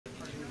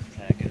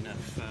good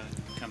enough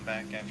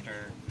comeback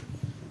after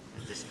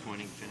a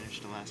disappointing finish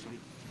to last week?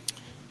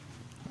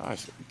 I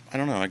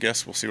don't know. I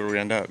guess we'll see where we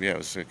end up. Yeah, it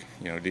was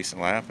a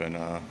decent lap and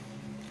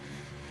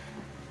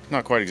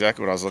not quite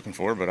exactly what I was looking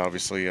for, but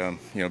obviously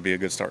be a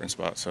good starting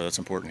spot. So that's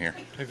important here.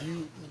 Have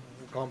you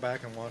gone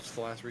back and watched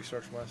the last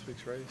restart from last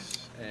week's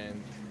race?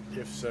 And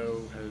if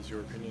so, has your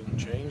opinion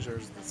changed or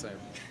is it the same?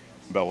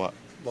 About what?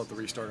 About the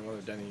restart and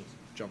whether Denny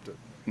jumped it?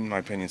 My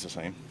opinion's the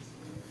same.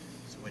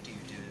 So what do you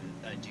do?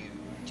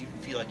 Do you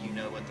feel like you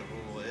know what the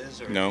rule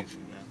is? Or No. no?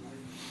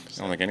 I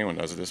don't think anyone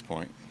does at this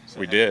point. So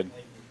We did.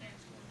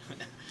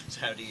 So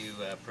how do you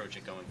approach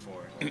it going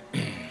forward?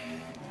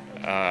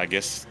 I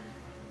guess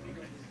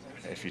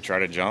if you try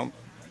to jump,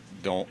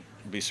 don't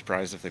be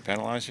surprised if they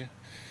penalize you.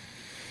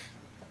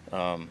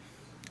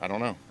 I don't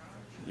know.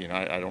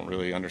 I don't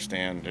really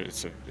understand.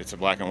 It's a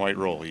black and white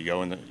rule. You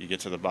go you get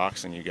to the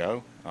box and you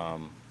go.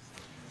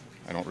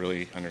 I don't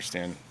really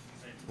understand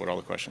what all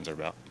the questions are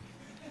about.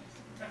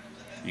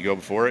 You go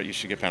before it, you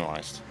should get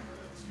penalized.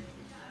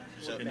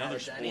 So In other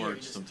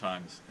sports,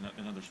 sometimes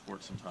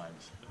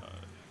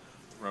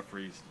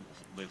referees,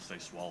 let's say,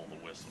 swallow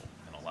the whistle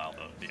and allow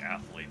the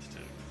athletes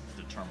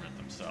to determine it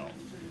themselves.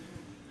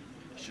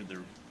 Should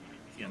there,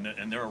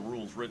 and there are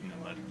rules written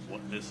in that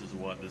this is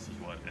what,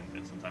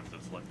 and sometimes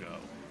that's let go.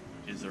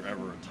 Is there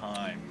ever a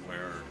time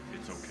where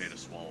it's okay to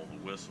swallow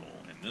the whistle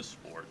in this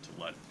sport to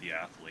let the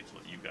athletes,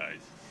 let you guys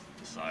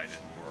decide it,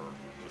 or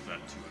was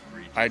that too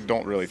egregious? I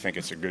don't really think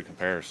it's a good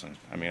comparison.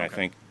 I mean, Okay. I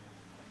think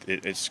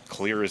it's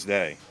clear as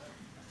day.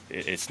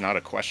 It's not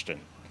a question.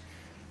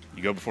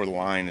 You go before the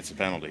line, it's a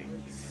penalty.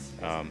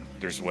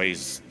 There's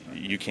ways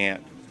you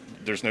can't.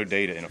 There's no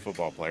data in a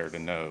football player to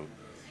know.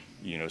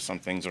 Some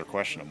things are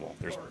questionable.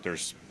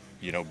 There's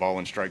ball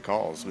and strike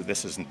calls. But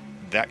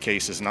that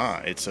case is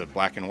not. It's a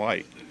black and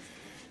white.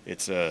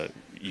 It's a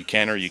you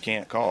can or you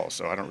can't call.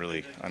 So I don't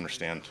really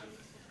understand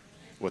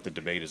what the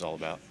debate is all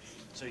about.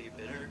 So are you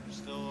bitter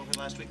still over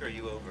last week, or are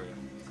you over it?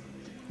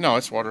 No,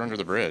 it's water under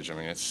the bridge. I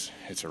mean, it's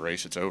a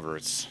race. It's over.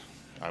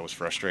 I was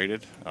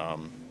frustrated.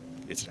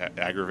 It's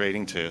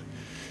aggravating to,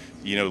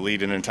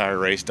 lead an entire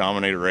race,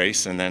 dominate a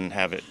race, and then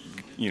have it,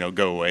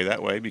 go away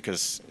that way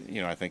because,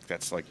 I think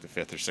that's like the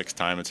fifth or sixth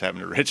time it's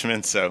happened to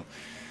Richmond. So,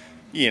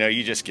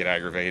 you just get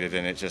aggravated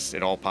and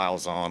it all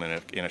piles on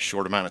in a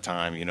short amount of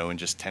time, in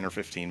just 10 or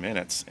 15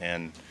 minutes.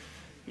 And,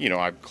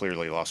 I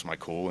clearly lost my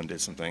cool and did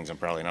some things I'm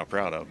probably not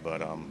proud of.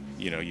 But,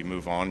 you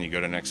move on, you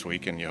go to next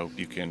week, and you hope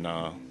you can,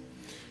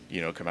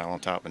 come out on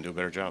top and do a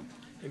better job.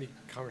 Any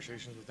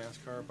conversations with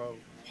NASCAR about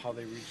how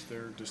they reached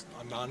their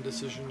a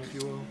non-decision, if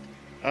you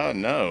will?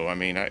 No. I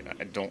mean, I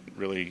don't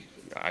really.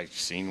 I've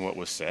seen what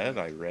was said.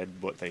 I read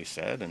what they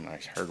said, and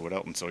I heard what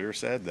Elton Sawyer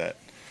said that,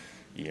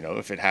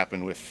 if it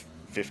happened with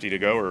 50 to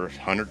go or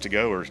 100 to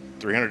go or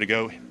 300 to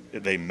go,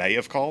 they may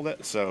have called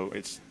it. So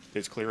it's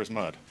clear as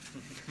mud.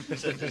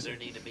 So does there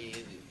need to be,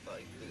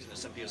 like,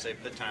 some people say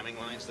put timing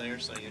lines there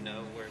so you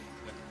know where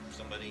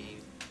somebody...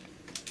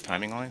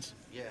 Timing lines?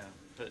 Yeah,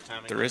 put a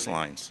timing There line. is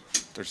lines.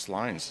 There's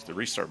lines. The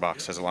restart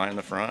box has a line in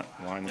the front,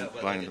 line No,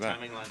 but line like in a the back.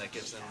 timing line that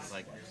gives them,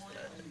 like,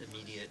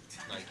 immediate,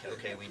 like,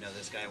 okay, we know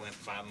this guy went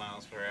 5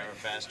 miles per hour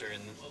faster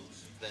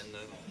than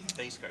the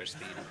pace car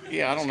speed.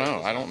 Yeah, I don't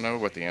know. I don't know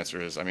what the answer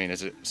is. I mean,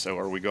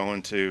 are we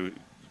going to,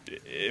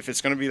 if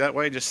it's going to be that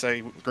way, just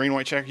say green,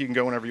 white, checker, you can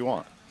go whenever you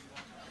want.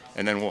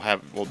 And then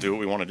we'll do what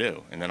we want to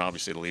do. And then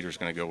obviously the leader's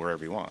going to go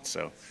wherever he wants.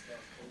 So,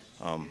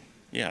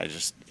 yeah,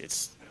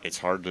 it's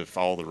hard to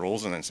follow the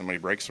rules and then somebody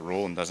breaks the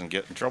rule and doesn't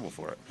get in trouble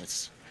for it.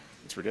 It's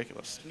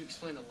ridiculous. Can you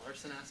explain the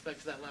Larson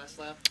aspect to that last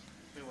lap?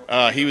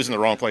 He was in the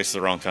wrong place at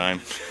the wrong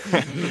time.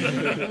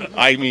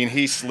 I mean,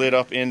 he slid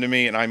up into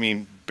me, and I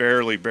mean,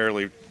 barely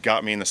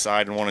got me in the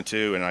side in 1 and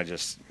 2,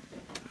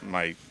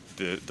 and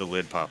the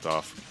lid popped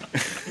off.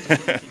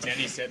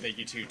 Denny said that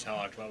you two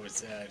talked. What was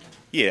said?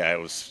 Yeah,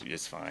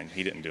 it's fine.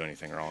 He didn't do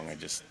anything wrong.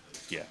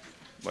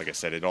 Like I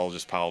said, it all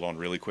just piled on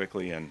really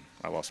quickly, and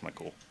I lost my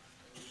cool.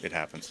 It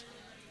happens.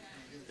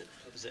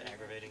 Is it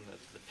aggravating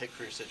the pit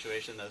crew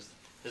situation?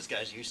 Those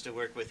guys used to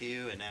work with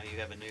you, and now you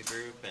have a new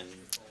group, and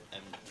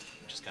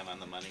just kind of on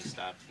the money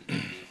stop.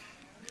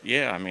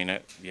 Yeah, I mean,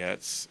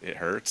 it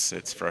hurts.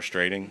 It's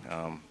frustrating.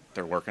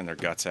 They're working their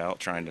guts out,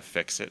 trying to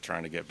fix it,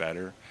 trying to get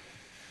better.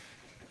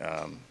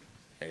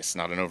 It's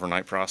not an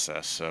overnight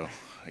process, so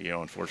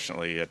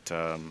unfortunately, it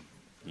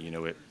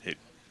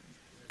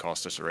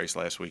cost us a race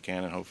last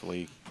weekend, and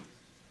hopefully,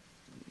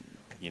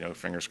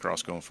 fingers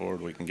crossed going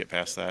forward, we can get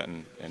past that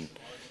and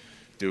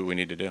do what we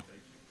need to do.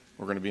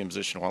 We're going to be in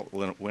position to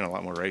win a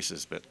lot more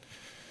races, but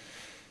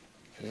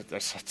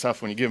that's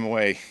tough when you give them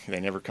away. They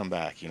never come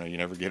back. You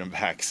never get them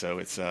back, so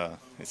it's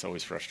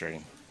always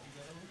frustrating.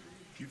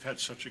 You've had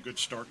such a good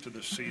start to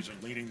this season,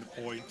 leading the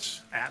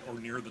points at or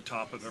near the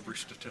top of every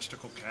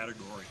statistical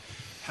category.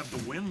 Have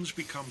the wins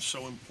become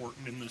so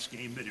important in this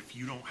game that if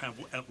you don't have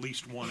at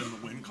least one in the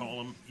win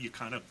column, you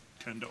kind of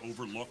tend to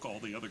overlook all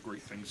the other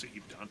great things that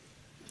you've done?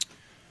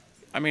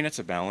 I mean, it's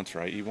a balance,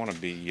 right? You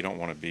don't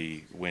want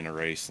to win a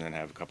race and then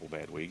have a couple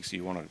bad weeks.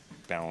 You want to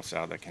balance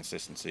out that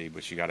consistency,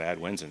 but you got to add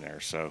wins in there.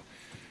 So,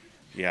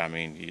 yeah, I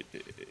mean,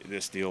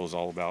 this deal is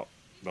all about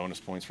bonus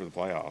points for the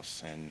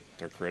playoffs, and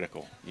they're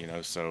critical, you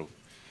know. So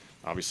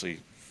obviously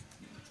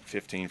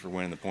 15 for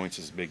winning the points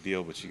is a big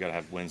deal, but you got to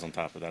have wins on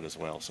top of that as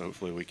well. So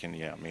hopefully we can,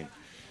 yeah, I mean,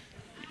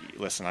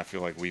 listen, I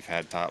feel like we've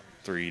had top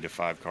 3 to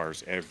 5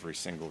 cars every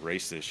single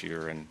race this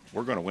year, and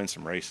we're going to win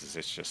some races.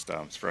 It's just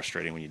it's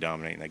frustrating when you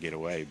dominate and they get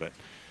away, but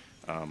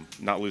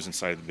not losing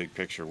sight of the big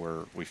picture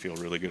where we feel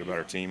really good about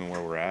our team and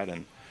where we're at,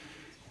 and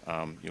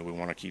you know, we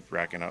want to keep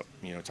racking up,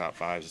 you know, top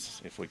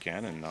 5s if we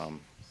can,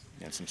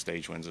 and some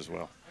stage wins as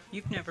well.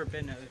 You've never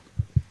been a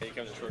When it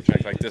comes to short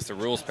track like this, the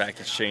rules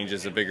package change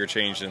is a bigger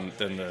change than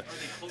the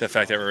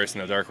fact that we're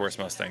racing the Dark Horse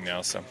Mustang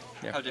now. So,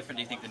 yeah. How different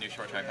do you think the new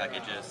short track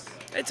package is?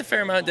 It's a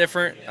fair amount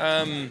different.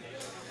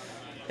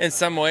 In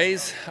some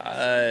ways,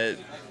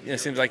 it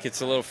seems like it's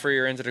a little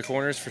freer into the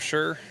corners for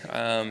sure.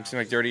 Seems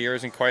like Dirty Air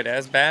isn't quite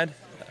as bad,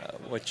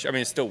 which, I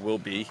mean, it still will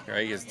be,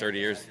 right? Because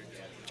Dirty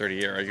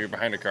Air, right? You're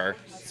behind a car.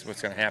 That's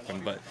what's going to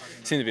happen, but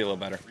it seems to be a little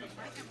better.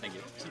 Thank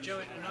you. So,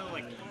 Joey, I know,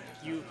 like,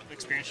 you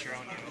experienced your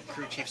own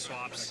crew chief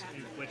swaps,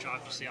 in which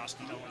obviously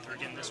Austin Hill went through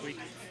again this week.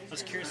 I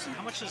was curious,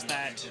 how much does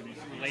that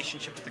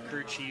relationship with the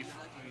crew chief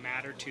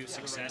matter to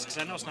success? Because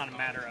I know it's not a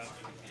matter of,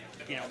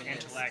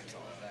 intellect,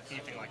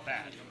 anything like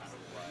that.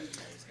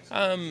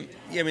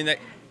 Yeah, I mean,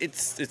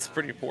 it's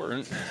pretty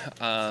important.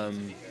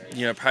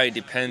 It probably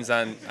depends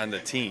on the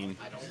team.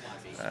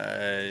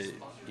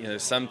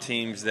 Some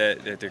teams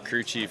that their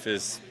crew chief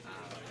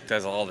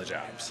does all the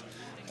jobs,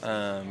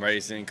 right?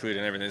 He's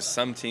including everything. There's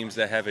some teams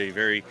that have a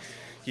very,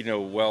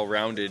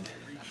 well-rounded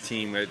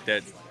team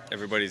that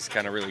everybody's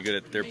kind of really good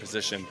at their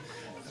position.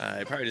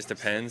 It probably just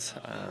depends,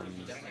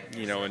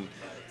 and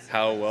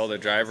how well the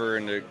driver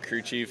and the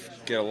crew chief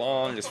get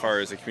along as far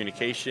as the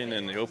communication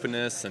and the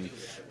openness and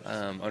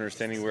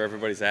understanding where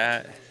everybody's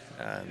at.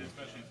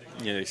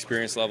 The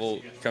experience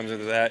level comes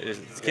into that.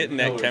 It's getting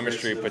that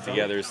chemistry put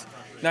together is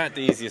not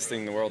the easiest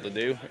thing in the world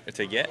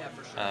to get,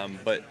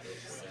 but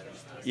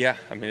yeah,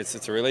 I mean,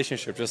 it's a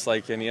relationship just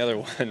like any other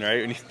one,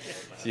 right?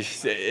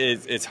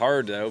 It's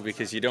hard though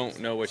because you don't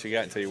know what you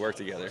got until you work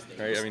together,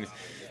 right? I mean,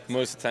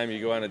 most of the time you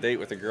go on a date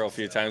with a girl a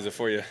few times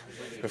before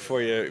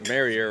you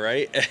marry her,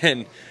 right?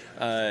 And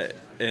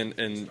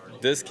in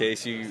this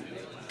case, you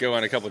go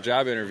on a couple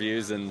job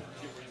interviews and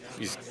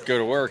you go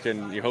to work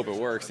and you hope it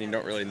works, and you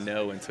don't really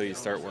know until you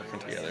start working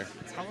together.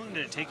 How long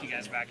did it take you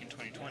guys back in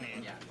 2020?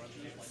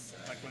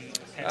 Like when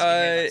Penske made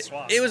that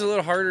swap? It was a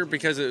little harder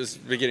because it was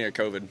the beginning of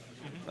COVID.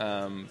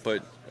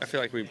 But I feel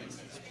like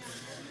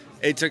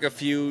it took a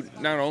few,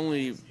 not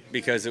only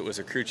because it was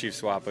a crew chief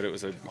swap, but it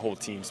was a whole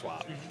team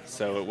swap.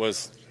 So it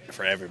was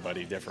for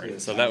everybody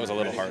different. So that was a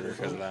little harder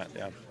because of that,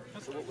 yeah.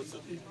 So what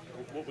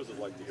was it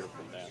like to hear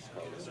from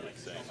NASCAR this week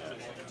saying that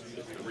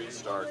if the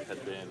restart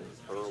had been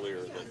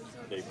earlier,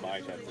 that they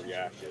might have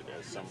reacted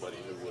as somebody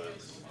who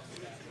was,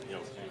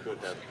 could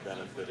have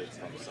benefited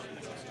from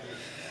something?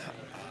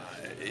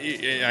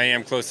 I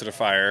am close to the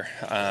fire.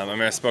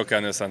 I spoke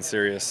on this on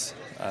Sirius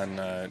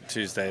on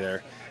Tuesday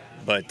there,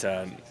 but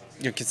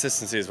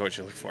consistency is what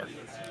you look for,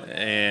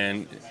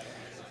 and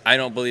I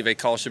don't believe a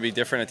call should be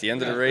different at the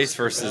end of the race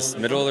versus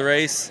middle of the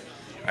race.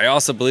 I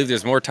also believe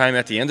there's more time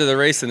at the end of the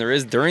race than there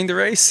is during the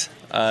race,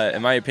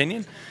 in my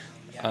opinion.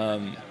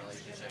 I'm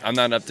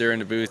not up there in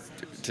the booth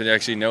to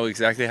actually know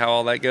exactly how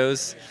all that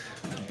goes,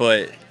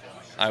 but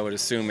I would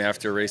assume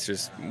after a race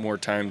there's more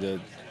time to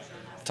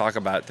talk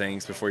about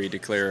things before you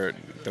declare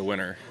the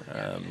winner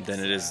than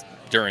it is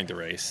during the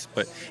race.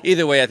 But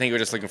either way, I think we're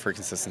just looking for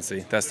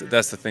consistency. That's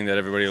the thing that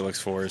everybody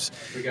looks for. It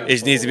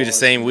needs to be the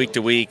same week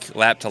to week,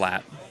 lap to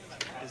lap.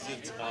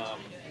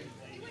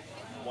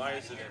 Why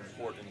is it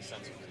important in the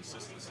sense of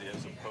consistency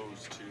as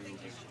opposed to you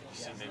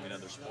see maybe in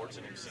other sports,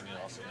 and you've seen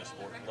it also in this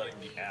sport, letting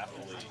the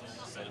athletes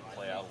let it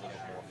play out a little bit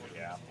more for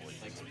the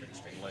athletes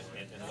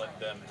and let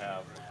them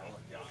have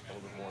a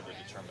little bit more of the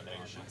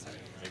determination.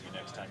 Maybe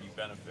next time you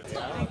benefit.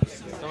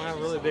 I don't have a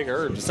really big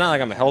urge. It's not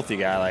like I'm a healthy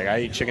guy. Like,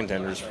 I eat chicken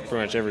tenders pretty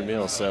much every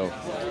meal. So,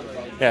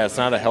 yeah, it's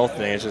not a health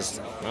thing. It's just,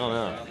 I don't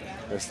know.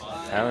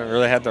 I haven't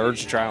really had the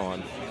urge to try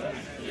one.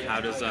 How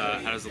does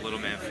the little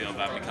man feel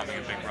about becoming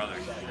a big brother?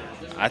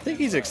 I think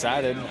he's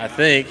excited. I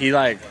think he's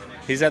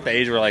at the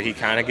age where he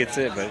kind of gets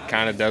it, but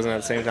kind of doesn't at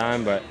the same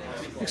time. But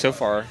so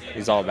far,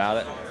 he's all about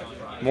it.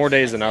 More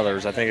days than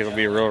others. I think it'll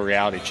be a real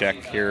reality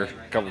check here in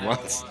a couple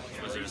months.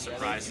 Was it a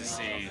surprise to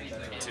see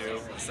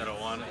 2 instead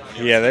of 1?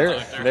 Yeah,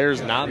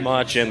 there's not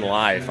much in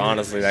life,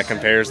 honestly, that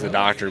compares to the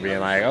doctor being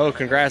like, "Oh,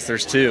 congrats,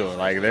 there's 2."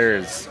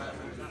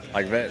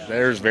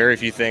 There's very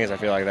few things I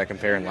feel like that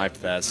compare in life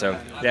to that. So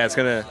yeah, it's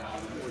gonna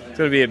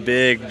be a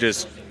big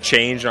just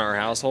change in our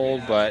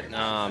household, but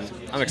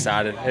I'm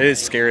excited. It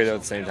is scary though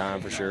at the same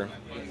time, for sure.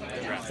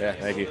 Yeah,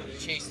 thank you.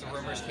 Chase, the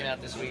rumors came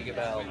out this week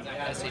about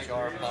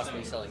SHR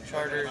possibly selling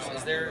charters.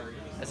 Is there,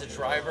 as a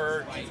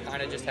driver, do you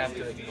kind of just have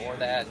to ignore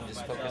that and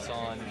just focus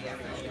on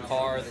the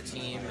car, the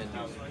team, and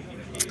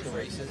the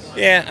races?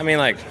 Yeah, I mean,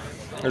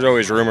 there's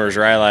always rumors,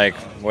 right?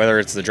 Whether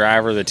it's the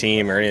driver, the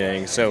team, or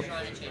anything. So,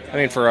 I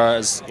mean, for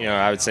us,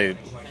 I would say,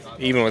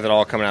 even with it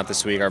all coming out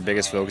this week, our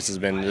biggest focus has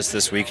been just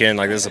this weekend.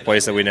 Like, this is a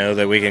place that we know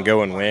that we can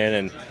go and win,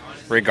 and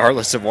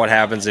regardless of what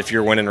happens, if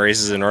you're winning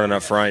races and running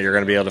up front, you're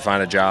going to be able to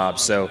find a job.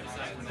 So,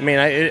 I mean,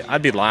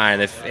 I'd be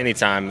lying if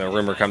anytime the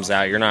rumor comes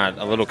out, you're not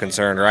a little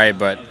concerned, right?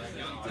 But,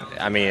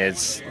 I mean,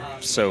 it's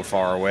so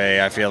far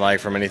away, I feel like,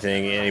 from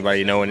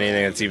anybody knowing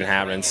anything that's even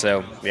happening.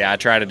 So, yeah, I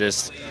try to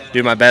just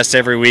do my best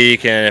every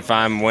week, and if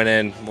I'm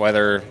winning,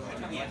 whether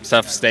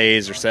stuff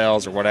stays or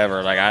sells or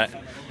whatever, like,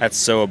 that's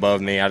so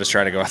above me. I just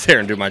try to go out there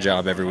and do my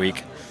job every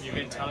week. You've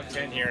been top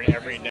 10 here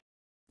every day.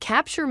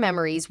 Capture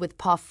memories with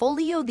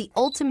Pawfolio, the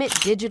ultimate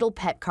digital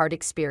pet card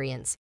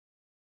experience.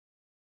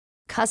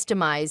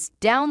 Customize,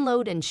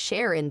 download, and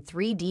share in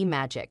 3D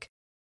magic.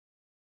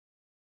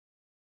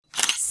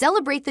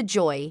 Celebrate the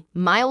joy,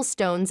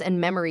 milestones,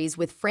 and memories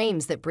with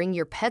frames that bring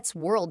your pet's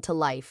world to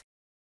life.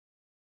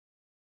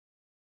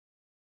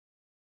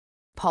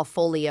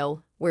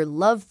 Pawfolio, where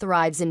love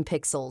thrives in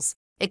pixels.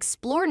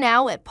 Explore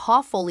now at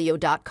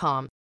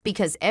pawfolio.com,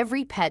 because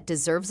every pet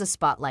deserves a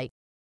spotlight.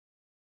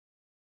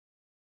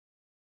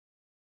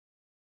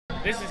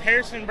 This is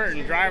Harrison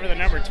Burton, driver the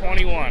number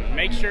 21.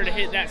 Make sure to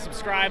hit that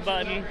subscribe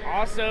button.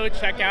 Also,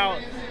 check out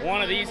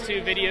one of these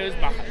two videos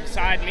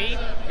beside me.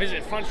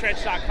 Visit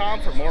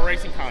frontstretch.com for more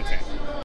racing content.